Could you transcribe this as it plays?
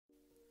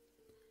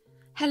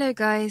Hello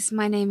guys,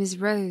 my name is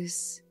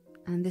Rose,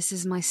 and this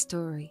is my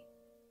story.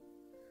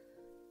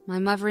 My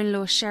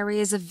mother-in-law Sherry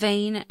is a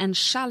vain and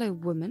shallow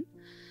woman.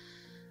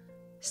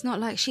 It's not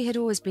like she had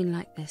always been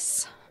like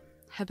this.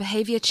 Her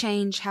behaviour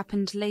change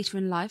happened later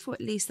in life, or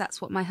at least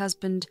that's what my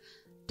husband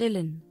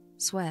Dylan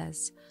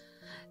swears.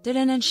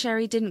 Dylan and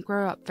Sherry didn't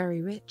grow up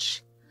very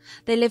rich.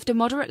 They lived a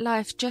moderate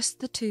life, just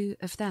the two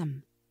of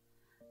them.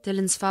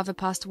 Dylan's father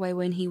passed away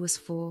when he was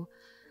 4.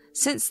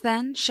 Since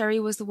then, Sherry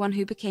was the one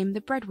who became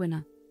the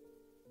breadwinner.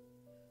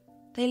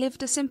 They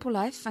lived a simple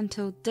life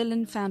until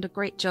Dylan found a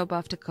great job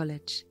after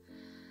college.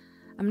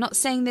 I'm not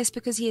saying this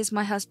because he is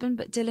my husband,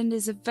 but Dylan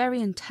is a very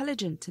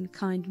intelligent and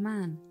kind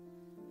man.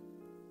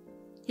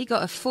 He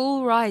got a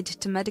full ride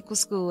to medical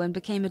school and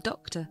became a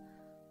doctor.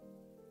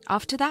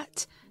 After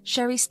that,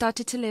 Sherry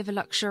started to live a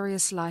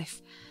luxurious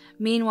life.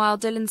 Meanwhile,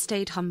 Dylan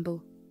stayed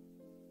humble.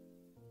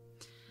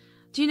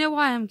 Do you know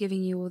why I'm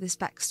giving you all this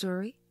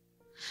backstory?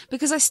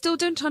 Because I still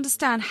don't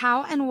understand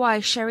how and why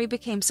Sherry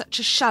became such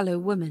a shallow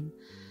woman.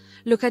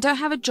 Look, I don't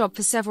have a job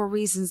for several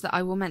reasons that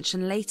I will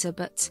mention later,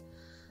 but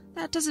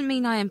that doesn't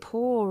mean I am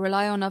poor or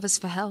rely on others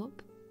for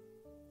help.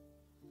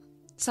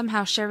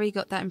 Somehow Sherry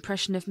got that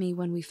impression of me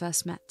when we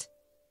first met.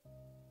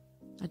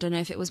 I don't know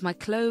if it was my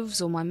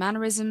clothes or my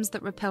mannerisms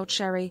that repelled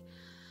Sherry.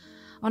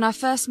 On our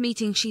first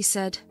meeting she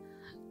said,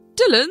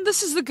 "Dylan,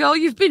 this is the girl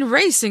you've been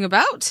racing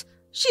about.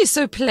 She is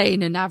so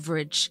plain and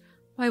average.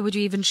 Why would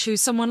you even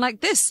choose someone like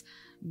this?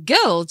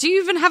 Girl, do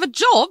you even have a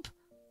job?"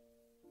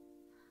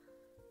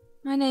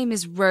 My name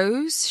is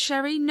Rose,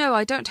 Sherry. No,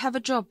 I don't have a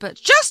job, but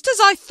just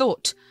as I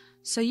thought.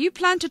 So you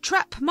plan to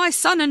trap my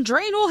son and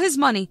drain all his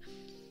money.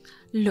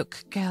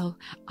 Look, girl,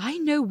 I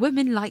know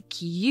women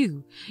like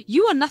you.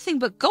 You are nothing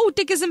but gold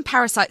diggers and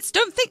parasites.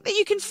 Don't think that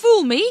you can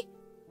fool me.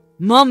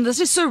 Mum, that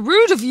is so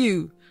rude of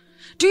you.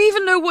 Do you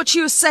even know what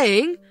you are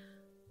saying?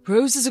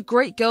 Rose is a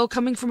great girl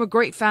coming from a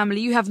great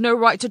family. You have no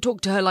right to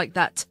talk to her like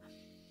that.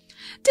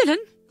 Dylan,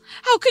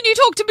 how can you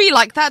talk to me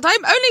like that?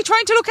 I'm only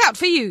trying to look out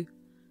for you.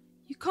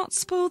 You can't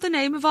spoil the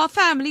name of our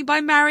family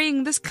by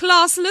marrying this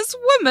classless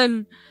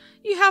woman.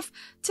 You have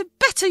to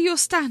better your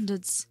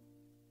standards.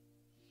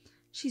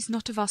 She's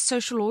not of our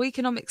social or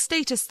economic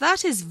status,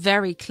 that is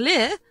very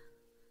clear.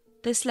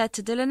 This led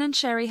to Dylan and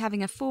Sherry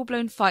having a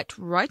full-blown fight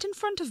right in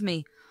front of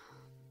me.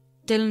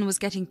 Dylan was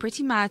getting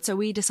pretty mad, so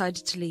we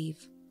decided to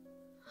leave.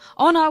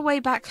 On our way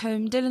back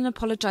home, Dylan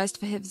apologised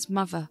for his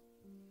mother.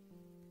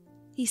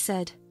 He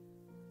said,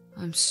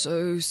 "I'm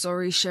so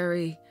sorry,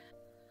 Sherry.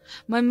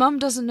 My mum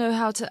doesn't know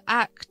how to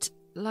act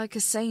like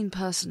a sane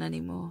person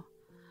anymore.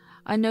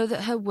 I know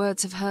that her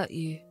words have hurt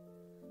you.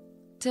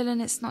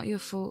 Dylan, it's not your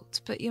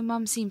fault, but your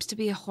mum seems to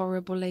be a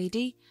horrible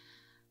lady.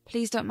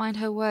 Please don't mind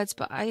her words,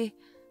 but I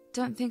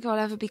don't think I'll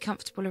ever be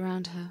comfortable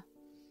around her.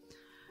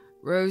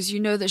 Rose, you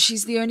know that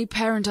she's the only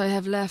parent I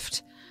have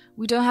left.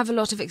 We don't have a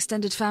lot of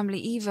extended family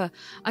either.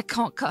 I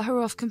can't cut her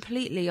off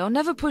completely. I'll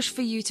never push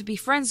for you to be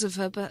friends with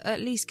her, but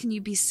at least can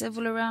you be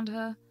civil around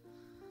her?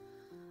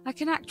 I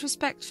can act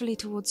respectfully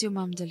towards your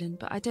mum, Dylan,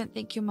 but I don't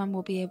think your mum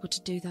will be able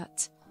to do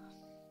that."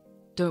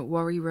 "Don't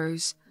worry,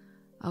 Rose.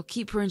 I'll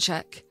keep her in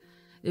check.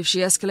 If she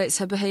escalates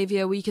her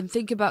behaviour, we can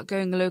think about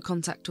going low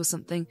contact or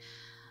something.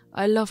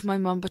 I love my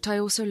mum, but I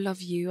also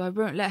love you. I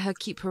won't let her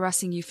keep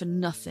harassing you for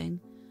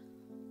nothing."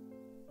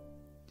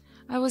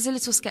 I was a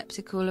little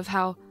sceptical of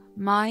how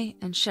my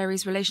and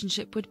Sherry's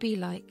relationship would be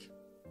like.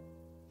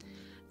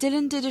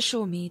 Dylan did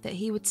assure me that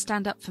he would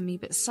stand up for me,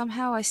 but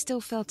somehow I still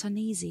felt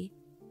uneasy.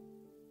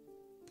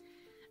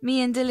 Me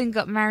and Dylan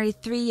got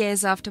married 3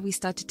 years after we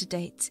started to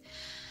date.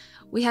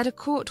 We had a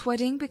court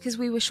wedding because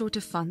we were short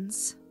of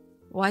funds.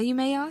 Why, you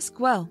may ask?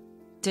 Well,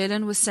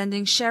 Dylan was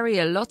sending Sherry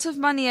a lot of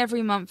money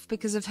every month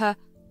because of her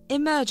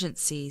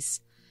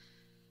emergencies.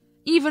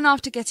 Even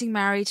after getting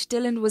married,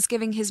 Dylan was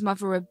giving his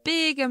mother a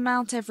big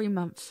amount every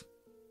month.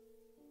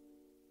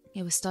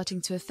 It was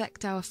starting to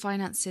affect our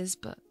finances,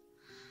 but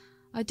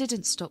I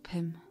didn't stop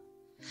him.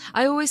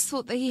 I always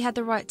thought that he had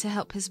the right to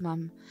help his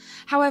mum.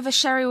 However,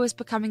 Sherry was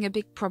becoming a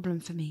big problem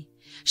for me.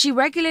 She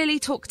regularly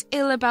talked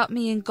ill about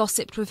me and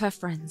gossiped with her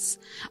friends.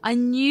 I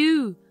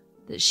knew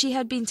that she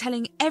had been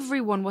telling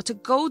everyone what a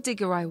gold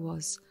digger I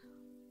was.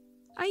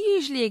 I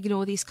usually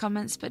ignore these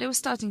comments, but it was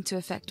starting to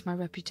affect my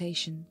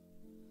reputation.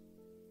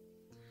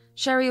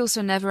 Sherry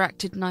also never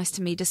acted nice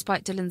to me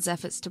despite Dylan's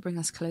efforts to bring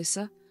us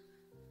closer.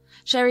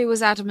 Sherry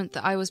was adamant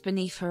that I was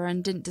beneath her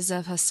and didn't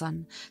deserve her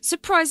son.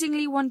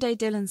 Surprisingly, one day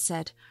Dylan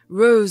said,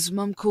 "Rose,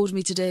 Mum called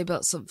me today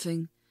about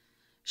something.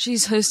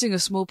 She's hosting a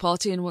small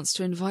party and wants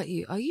to invite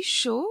you." "Are you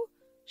sure?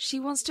 She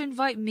wants to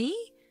invite me?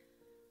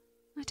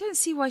 I don't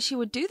see why she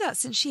would do that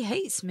since she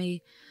hates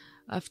me."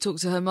 "I've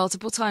talked to her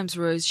multiple times,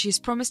 Rose. She's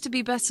promised to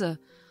be better.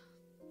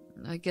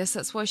 I guess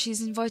that's why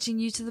she's inviting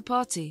you to the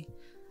party."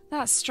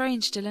 "That's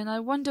strange, Dylan.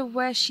 I wonder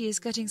where she is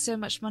getting so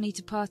much money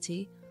to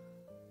party."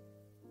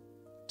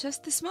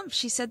 "Just this month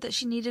she said that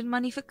she needed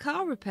money for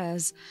car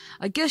repairs.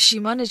 I guess she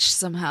managed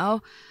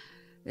somehow.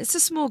 It's a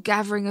small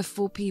gathering of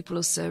 4 people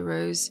or so,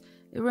 Rose.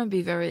 It won't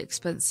be very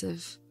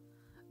expensive.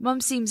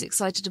 Mum seems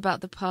excited about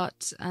the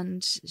part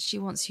and she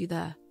wants you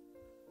there."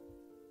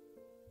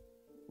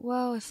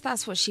 Well, if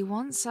that's what she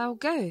wants, I'll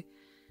go.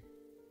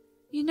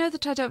 You know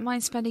that I don't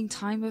mind spending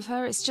time with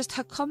her. It's just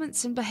her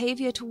comments and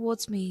behaviour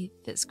towards me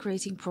that's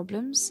creating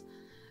problems.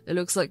 It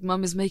looks like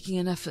Mum is making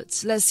an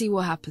effort. Let's see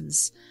what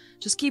happens.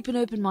 Just keep an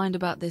open mind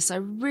about this. I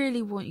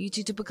really want you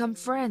two to become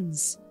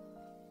friends.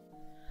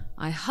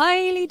 I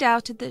highly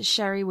doubted that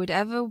Sherry would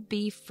ever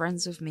be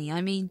friends with me.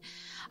 I mean,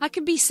 I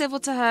can be civil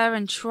to her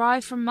and try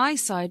from my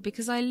side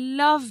because I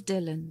love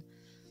Dylan.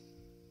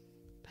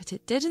 But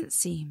it didn't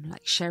seem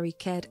like Sherry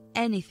cared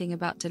anything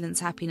about Dylan's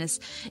happiness.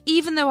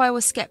 Even though I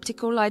was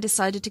sceptical, I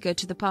decided to go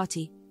to the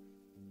party.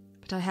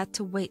 But I had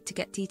to wait to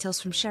get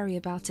details from Sherry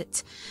about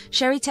it.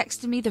 Sherry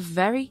texted me the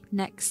very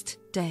next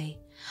day.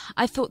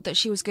 I thought that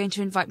she was going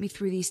to invite me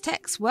through these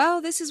texts. Well,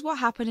 this is what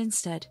happened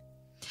instead.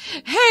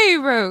 Hey,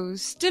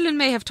 Rose! Dylan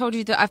may have told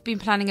you that I've been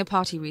planning a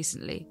party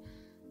recently.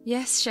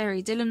 Yes,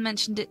 Sherry, Dylan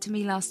mentioned it to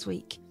me last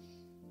week.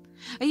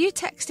 Are you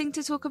texting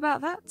to talk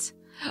about that?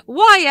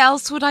 Why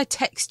else would I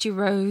text you,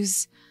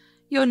 Rose?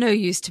 You're no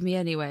use to me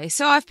anyway,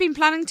 so I've been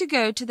planning to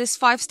go to this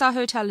 5-star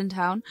hotel in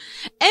town.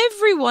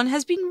 Everyone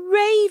has been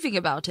raving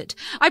about it.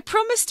 I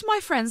promised my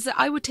friends that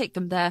I would take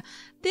them there.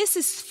 This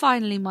is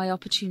finally my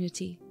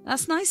opportunity.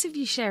 That's nice of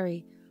you,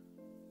 Sherry.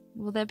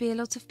 Will there be a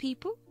lot of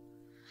people?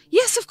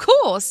 Yes, of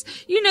course.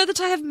 You know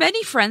that I have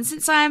many friends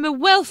since I am a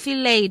wealthy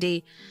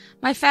lady.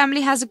 My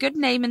family has a good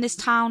name in this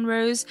town,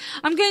 Rose.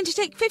 I'm going to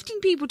take 15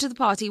 people to the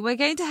party. We're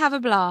going to have a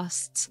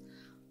blast.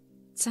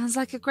 Sounds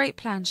like a great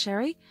plan,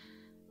 Sherry.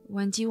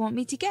 When do you want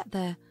me to get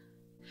there?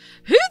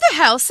 Who the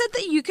hell said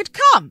that you could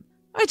come?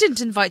 I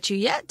didn't invite you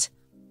yet.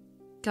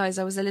 Guys,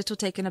 I was a little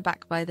taken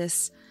aback by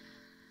this.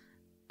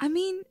 I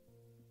mean,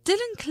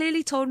 Dylan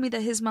clearly told me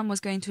that his mum was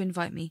going to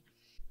invite me.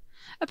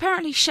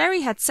 Apparently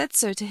Sherry had said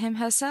so to him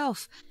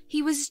herself.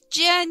 He was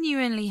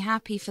genuinely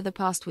happy for the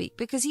past week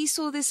because he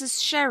saw this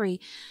as Sherry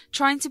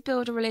trying to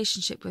build a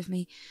relationship with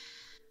me.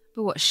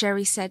 But what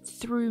Sherry said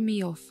threw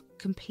me off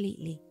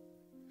completely.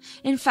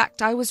 In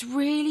fact, I was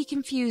really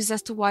confused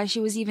as to why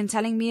she was even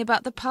telling me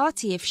about the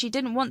party if she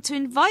didn't want to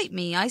invite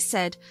me. I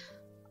said,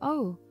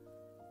 "Oh,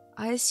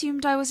 I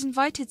assumed I was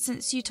invited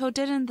since you told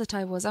Dylan that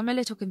I was. I'm a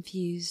little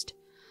confused."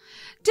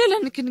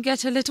 Dylan can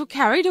get a little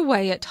carried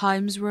away at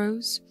times,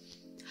 Rose.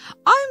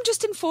 I'm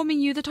just informing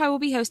you that I will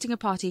be hosting a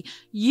party.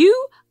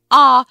 You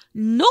are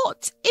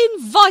not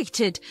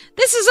invited.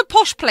 This is a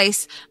posh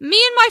place. Me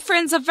and my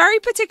friends are very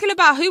particular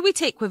about who we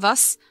take with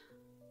us.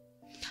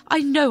 I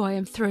know I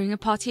am throwing a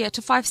party at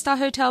a 5-star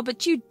hotel,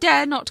 but you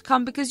dare not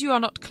come because you are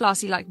not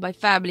classy like my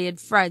family and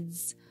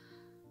friends.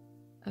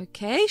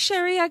 Okay,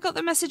 Sherry, I got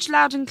the message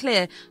loud and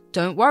clear.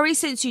 Don't worry,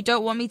 since you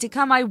don't want me to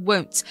come, I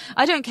won't.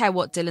 I don't care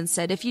what Dylan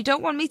said. If you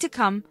don't want me to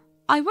come,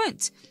 I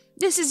won't.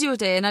 This is your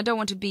day, and I don't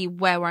want to be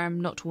where I am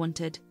not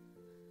wanted.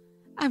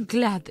 I'm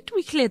glad that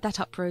we cleared that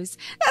up, Rose.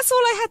 That's all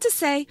I had to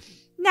say.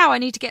 Now I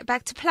need to get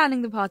back to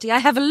planning the party. I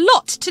have a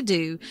lot to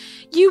do.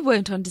 You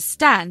won't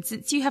understand,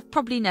 since you have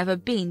probably never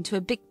been to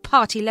a big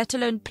party, let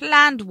alone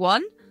planned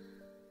one.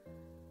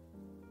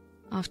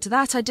 After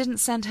that, I didn't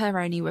send her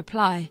any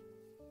reply.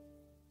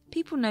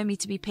 People know me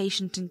to be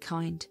patient and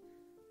kind,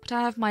 but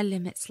I have my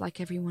limits like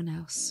everyone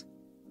else.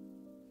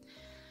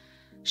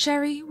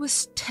 Sherry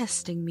was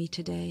testing me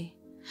today.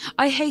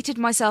 I hated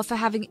myself for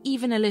having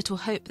even a little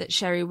hope that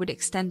Sherry would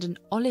extend an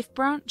olive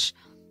branch.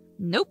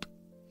 Nope.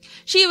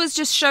 She was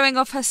just showing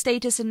off her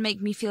status and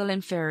make me feel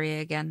inferior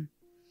again.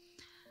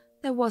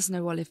 There was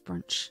no olive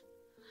branch.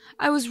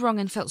 I was wrong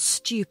and felt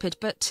stupid,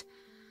 but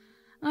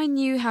I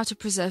knew how to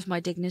preserve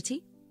my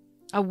dignity.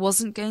 I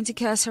wasn't going to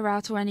curse her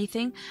out or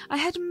anything. I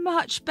had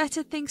much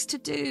better things to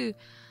do.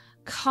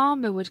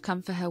 Karma would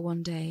come for her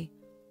one day.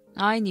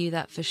 I knew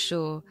that for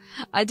sure.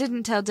 I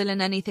didn't tell Dylan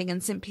anything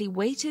and simply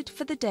waited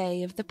for the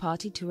day of the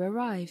party to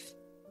arrive.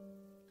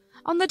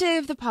 On the day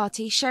of the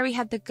party, Sherry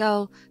had the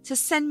girl to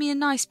send me a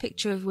nice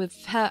picture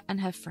with her and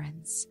her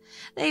friends.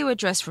 They were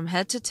dressed from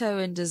head to toe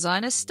in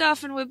designer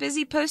stuff and were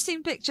busy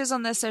posting pictures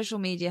on their social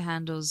media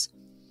handles.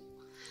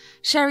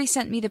 Sherry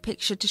sent me the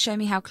picture to show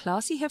me how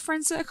classy her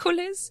friend circle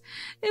is.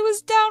 It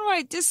was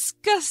downright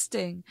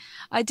disgusting.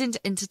 I didn't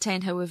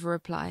entertain her with a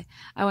reply.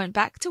 I went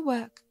back to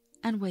work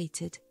and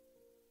waited.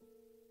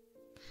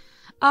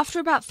 After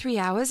about 3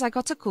 hours, I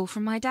got a call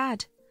from my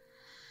dad.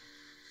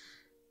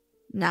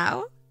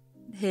 Now,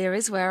 here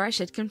is where I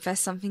should confess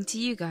something to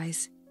you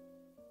guys.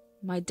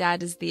 My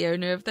dad is the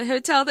owner of the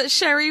hotel that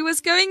Sherry was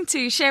going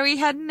to. Sherry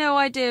had no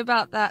idea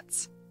about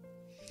that.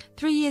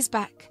 3 years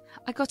back,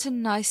 I got a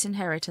nice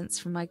inheritance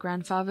from my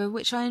grandfather,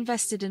 which I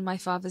invested in my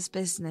father's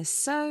business.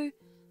 So,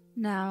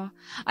 now,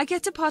 I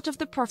get a part of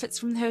the profits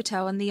from the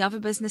hotel and the other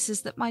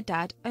businesses that my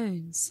dad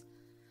owns.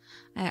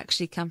 I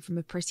actually come from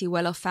a pretty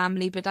well-off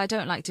family, but I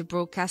don't like to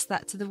broadcast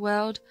that to the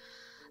world.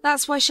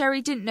 That's why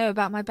Sherry didn't know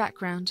about my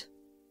background.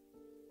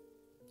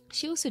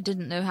 She also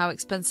didn't know how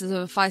expensive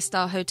a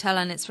 5-star hotel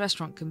and its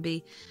restaurant can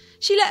be.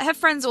 She let her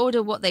friends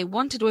order what they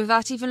wanted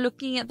without even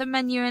looking at the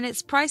menu and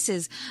its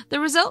prices. The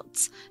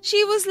result?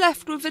 She was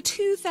left with a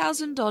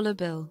 $2,000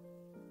 bill.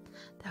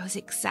 That was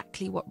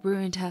exactly what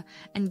ruined her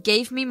and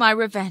gave me my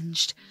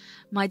revenge.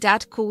 My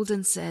dad called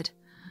and said,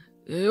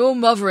 Your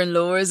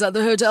mother-in-law is at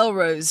the hotel,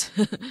 Rose.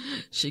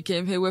 She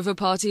came here with a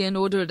party and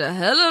ordered a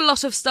hell of a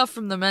lot of stuff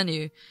from the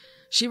menu.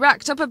 She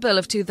racked up a bill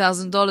of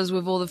 $2,000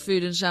 with all the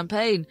food and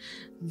champagne.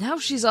 Now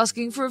she's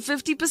asking for a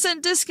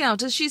 50%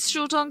 discount as she's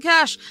short on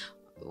cash.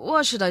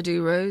 What should I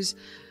do, Rose?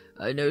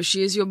 I know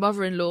she is your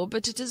mother-in-law,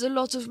 but it is a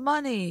lot of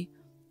money.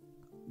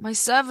 My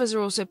servers are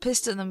also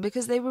pissed at them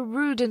because they were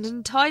rude and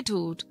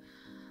entitled.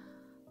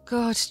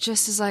 God,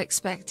 just as I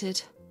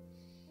expected.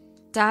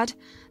 Dad,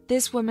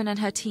 this woman and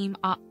her team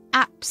are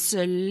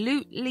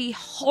absolutely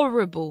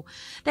horrible.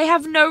 They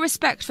have no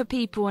respect for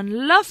people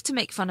and love to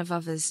make fun of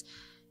others.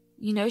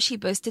 You know, she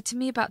boasted to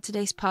me about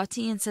today's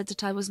party and said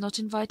that I was not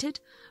invited.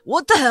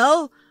 What the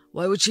hell?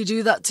 Why would she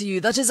do that to you?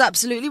 That is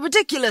absolutely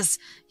ridiculous.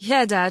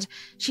 Yeah, Dad.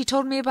 She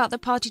told me about the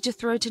party to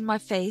throw it in my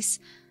face,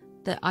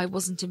 that I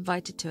wasn't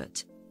invited to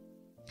it.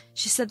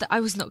 She said that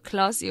I was not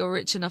classy or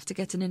rich enough to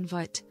get an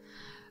invite.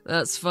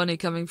 That's funny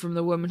coming from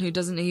the woman who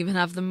doesn't even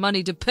have the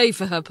money to pay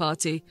for her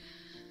party.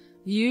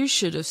 You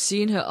should have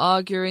seen her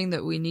arguing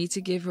that we need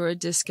to give her a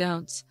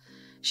discount.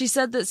 She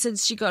said that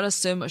since she got us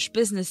so much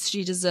business,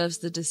 she deserves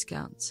the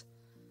discount.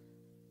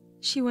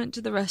 She went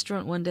to the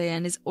restaurant one day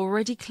and is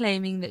already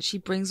claiming that she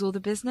brings all the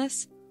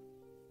business.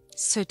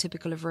 So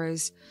typical of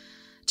Rose.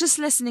 Just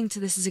listening to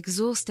this is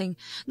exhausting.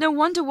 No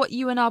wonder what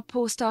you and our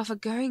poor staff are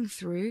going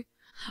through.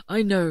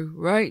 I know,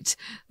 right?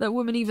 That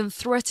woman even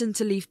threatened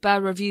to leave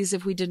bad reviews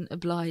if we didn't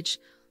oblige.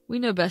 We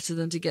know better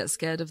than to get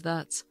scared of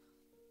that.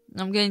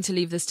 I'm going to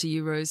leave this to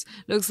you, Rose.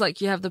 Looks like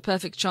you have the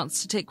perfect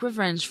chance to take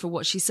revenge for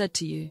what she said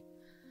to you.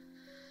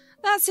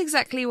 That's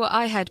exactly what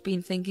I had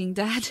been thinking,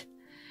 Dad.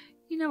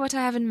 You know what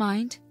I have in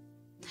mind?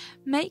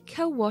 Make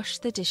her wash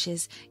the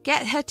dishes.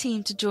 Get her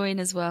team to join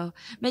as well.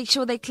 Make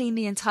sure they clean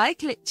the entire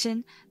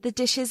kitchen, the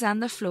dishes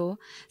and the floor.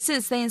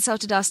 Since they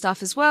insulted our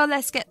staff as well,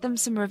 let's get them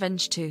some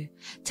revenge too.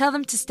 Tell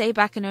them to stay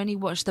back and only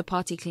watch the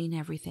party clean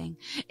everything.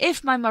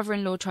 If my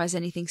mother-in-law tries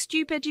anything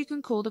stupid, you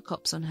can call the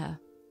cops on her.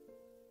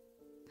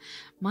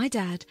 My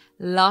dad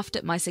laughed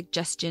at my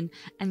suggestion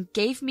and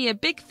gave me a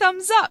big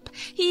thumbs up.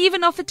 He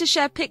even offered to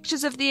share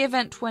pictures of the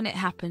event when it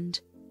happened.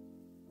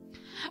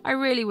 I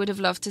really would have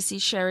loved to see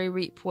Sherry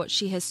reap what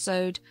she has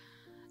sowed.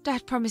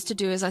 Dad promised to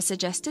do as I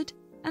suggested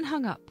and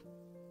hung up.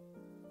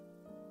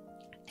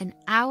 An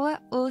hour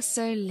or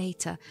so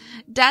later,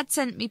 Dad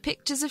sent me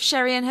pictures of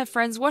Sherry and her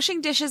friends washing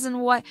dishes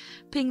and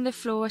wiping the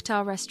floor at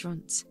our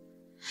restaurant.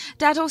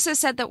 Dad also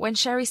said that when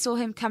Sherry saw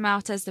him come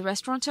out as the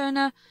restaurant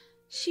owner,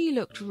 she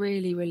looked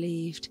really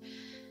relieved.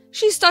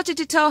 She started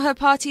to tell her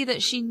party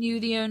that she knew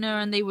the owner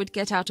and they would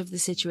get out of the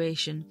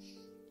situation.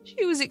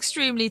 She was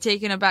extremely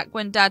taken aback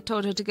when Dad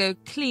told her to go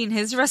clean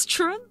his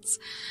restaurant.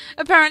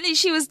 Apparently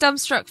she was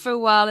dumbstruck for a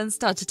while and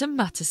started to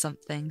mutter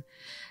something.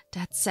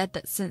 Dad said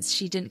that since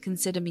she didn't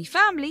consider me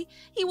family,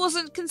 he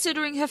wasn't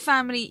considering her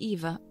family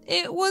either.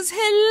 It was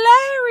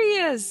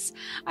hilarious!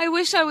 I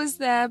wish I was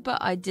there,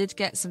 but I did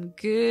get some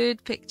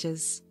good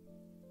pictures.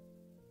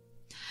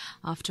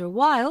 After a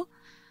while,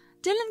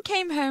 Dylan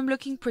came home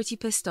looking pretty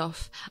pissed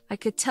off. I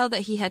could tell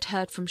that he had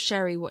heard from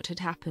Sherry what had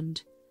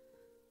happened.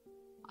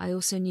 I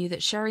also knew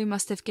that Sherry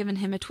must have given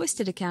him a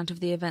twisted account of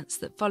the events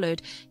that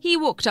followed. He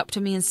walked up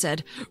to me and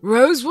said,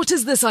 "Rose, what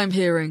is this I'm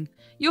hearing?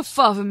 Your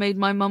father made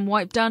my mum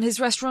wipe down his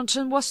restaurant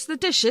and wash the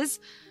dishes?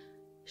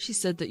 She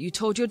said that you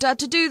told your dad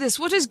to do this.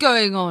 What is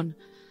going on?"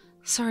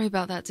 Sorry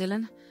about that,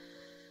 Dylan.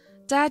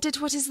 Dad did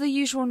what is the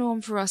usual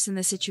norm for us in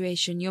this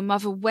situation. Your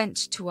mother went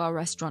to our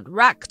restaurant,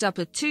 racked up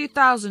a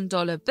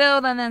 $2,000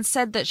 bill, and then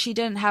said that she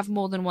didn't have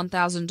more than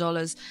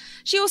 $1,000.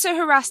 She also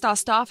harassed our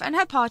staff, and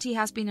her party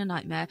has been a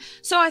nightmare,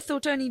 so I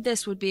thought only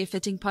this would be a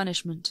fitting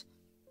punishment.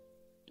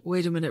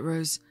 Wait a minute,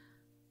 Rose.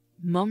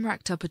 Mum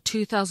racked up a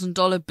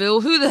 $2,000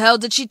 bill. Who the hell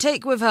did she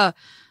take with her?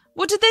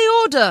 What did they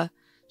order?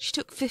 She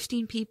took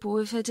 15 people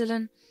with her,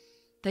 Dylan.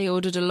 They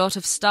ordered a lot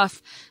of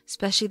stuff,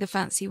 especially the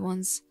fancy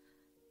ones.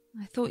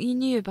 I thought you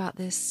knew about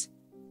this.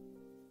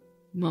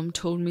 Mum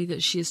told me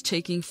that she is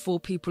taking 4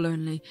 people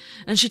only,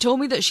 and she told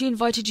me that she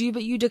invited you,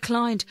 but you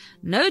declined.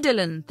 No,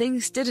 Dylan,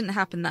 things didn't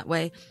happen that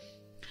way.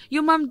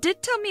 Your mum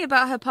did tell me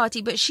about her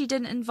party, but she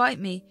didn't invite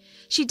me.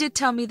 She did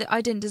tell me that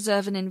I didn't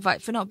deserve an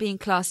invite for not being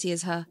classy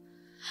as her.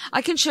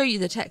 I can show you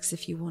the text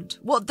if you want.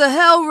 What the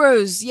hell,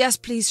 Rose? Yes,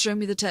 please show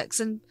me the text,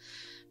 and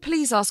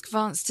please ask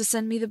Vance to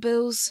send me the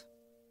bills.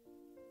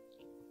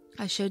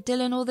 I showed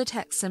Dylan all the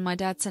texts, and my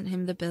dad sent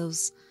him the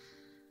bills.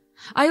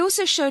 I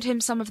also showed him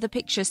some of the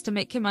pictures to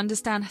make him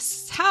understand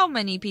how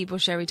many people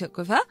Sherry took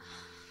with her.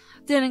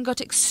 Dylan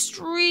got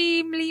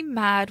extremely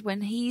mad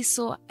when he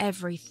saw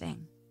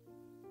everything.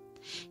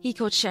 He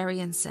called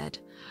Sherry and said,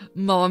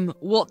 "Mum,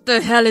 what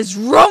the hell is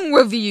wrong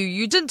with you?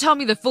 You didn't tell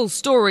me the full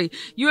story.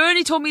 You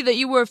only told me that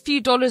you were a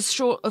few dollars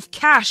short of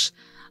cash.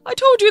 I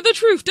told you the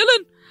truth,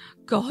 Dylan.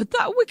 God,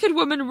 that wicked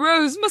woman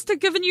Rose must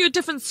have given you a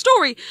different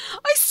story.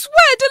 I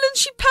swear, Dylan,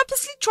 she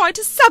purposely tried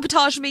to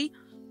sabotage me.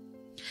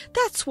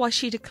 That's why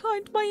she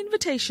declined my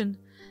invitation."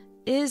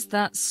 "Is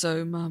that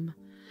so, Mum?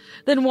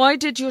 Then why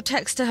did your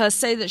text to her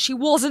say that she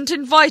wasn't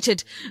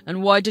invited?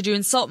 And why did you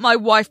insult my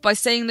wife by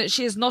saying that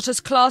she is not as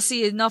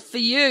classy enough for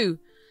you?"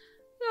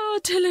 Oh,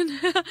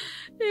 Dylan,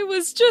 it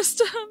was just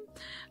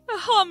a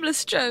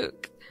harmless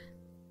joke.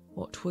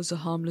 What was a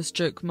harmless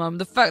joke, Mum?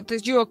 The fact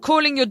that you are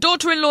calling your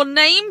daughter-in-law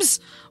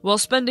names while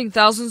spending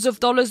thousands of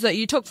dollars that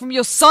you took from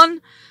your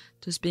son?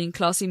 Does being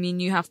classy mean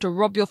you have to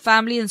rob your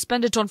family and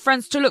spend it on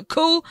friends to look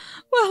cool?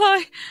 Well,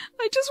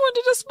 I just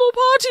wanted a small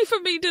party for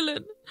me,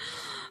 Dylan.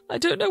 I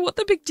don't know what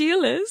the big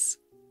deal is.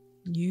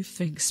 You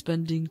think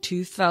spending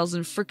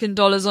 $2,000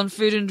 frickin' on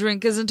food and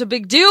drink isn't a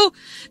big deal?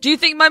 Do you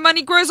think my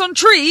money grows on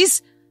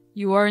trees?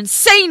 You are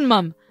insane,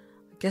 Mum.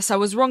 I guess I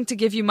was wrong to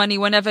give you money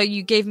whenever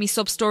you gave me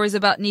sob stories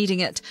about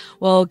needing it.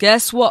 Well,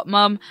 guess what,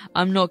 Mum?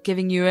 I'm not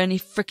giving you any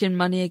frickin'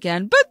 money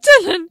again. But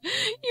Dylan,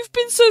 you've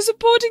been so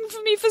supporting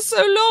for me for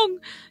so long.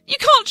 You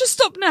can't just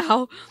stop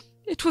now.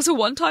 It was a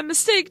one-time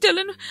mistake,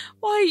 Dylan.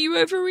 Why are you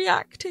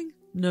overreacting?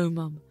 No,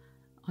 Mum,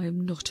 I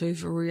am not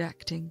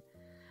overreacting.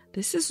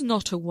 This is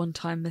not a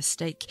one-time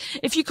mistake.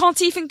 If you can't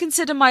even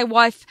consider my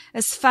wife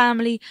as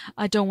family,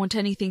 I don't want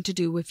anything to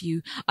do with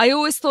you. I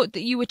always thought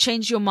that you would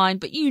change your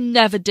mind, but you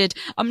never did.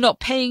 I'm not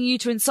paying you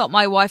to insult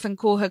my wife and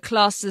call her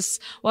classless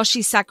while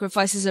she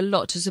sacrifices a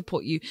lot to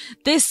support you.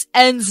 This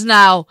ends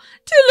now.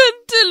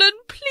 Dylan,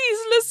 please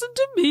listen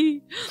to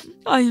me.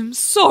 I am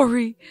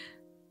sorry.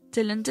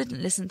 Dylan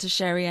didn't listen to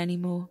Sherry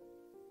anymore.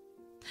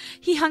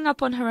 He hung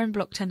up on her and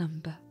blocked her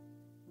number.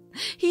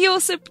 He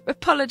also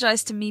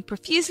apologized to me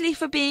profusely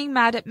for being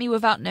mad at me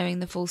without knowing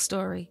the full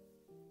story.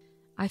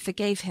 I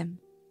forgave him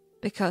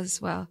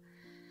because, well,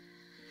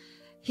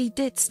 he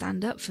did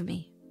stand up for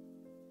me.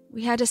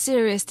 We had a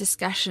serious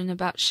discussion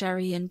about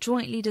Sherry and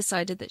jointly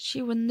decided that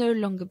she will no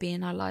longer be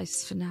in our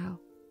lives for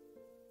now.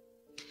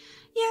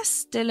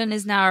 Yes, Dylan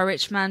is now a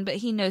rich man, but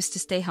he knows to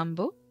stay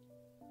humble.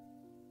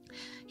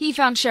 He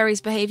found Sherry's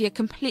behaviour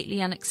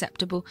completely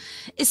unacceptable,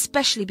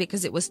 especially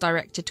because it was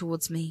directed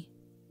towards me.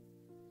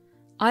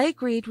 I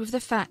agreed with the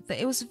fact that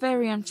it was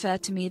very unfair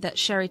to me that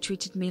Sherry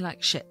treated me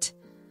like shit.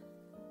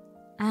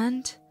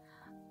 And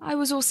I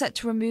was all set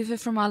to remove her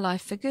from our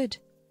life for good.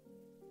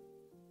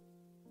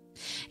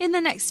 In the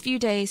next few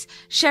days,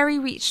 Sherry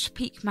reached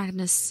peak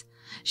madness.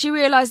 She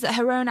realized that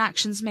her own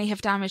actions may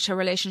have damaged her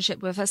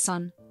relationship with her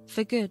son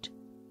for good.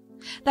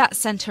 That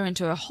sent her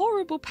into a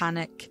horrible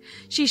panic.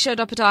 She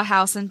showed up at our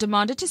house and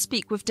demanded to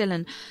speak with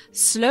Dylan.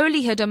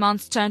 Slowly her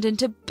demands turned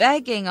into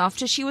begging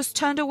after she was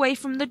turned away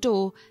from the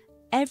door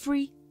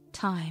every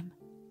time.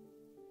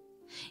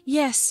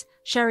 Yes,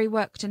 Sherry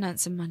worked and earned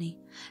some money.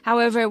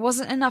 However, it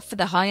wasn't enough for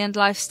the high-end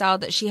lifestyle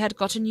that she had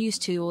gotten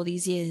used to all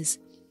these years.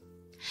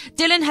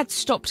 Dylan had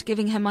stopped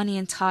giving her money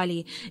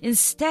entirely.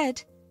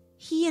 Instead,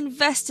 he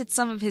invested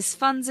some of his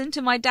funds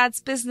into my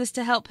dad's business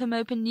to help him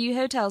open new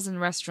hotels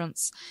and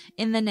restaurants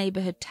in the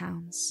neighborhood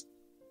towns.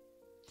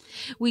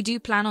 We do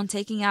plan on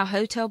taking our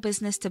hotel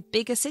business to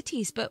bigger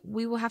cities, but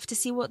we will have to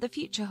see what the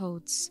future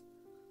holds.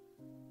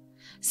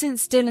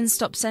 Since Dylan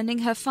stopped sending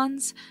her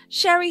funds,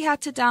 Sherry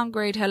had to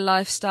downgrade her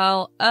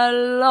lifestyle a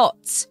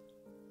lot.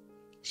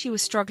 She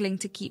was struggling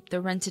to keep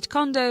the rented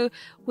condo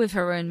with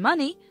her own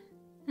money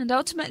and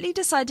ultimately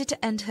decided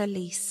to end her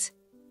lease.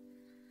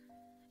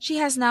 She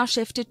has now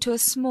shifted to a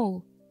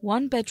small,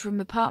 one-bedroom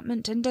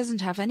apartment and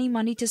doesn't have any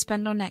money to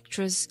spend on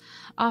extras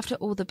after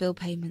all the bill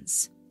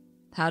payments.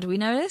 How do we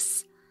know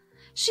this?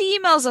 She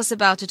emails us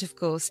about it, of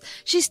course.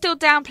 She still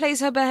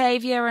downplays her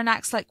behaviour and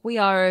acts like we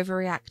are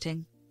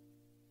overreacting.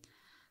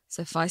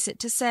 Suffice it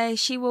to say,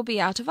 she will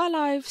be out of our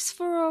lives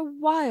for a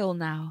while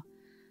now.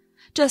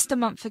 Just a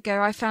month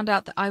ago, I found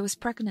out that I was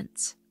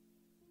pregnant.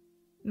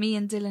 Me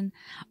and Dylan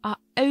are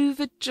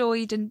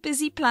overjoyed and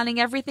busy planning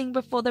everything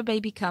before the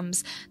baby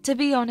comes. To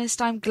be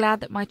honest, I'm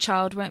glad that my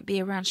child won't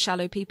be around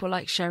shallow people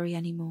like Sherry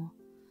anymore.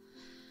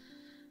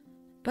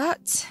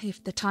 But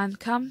if the time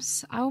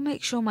comes, I will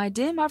make sure my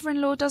dear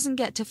mother-in-law doesn't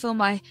get to fill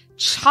my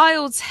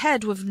child's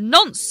head with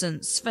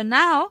nonsense. For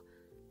now,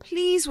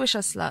 please wish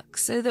us luck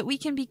so that we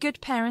can be good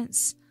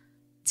parents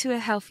to a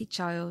healthy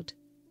child.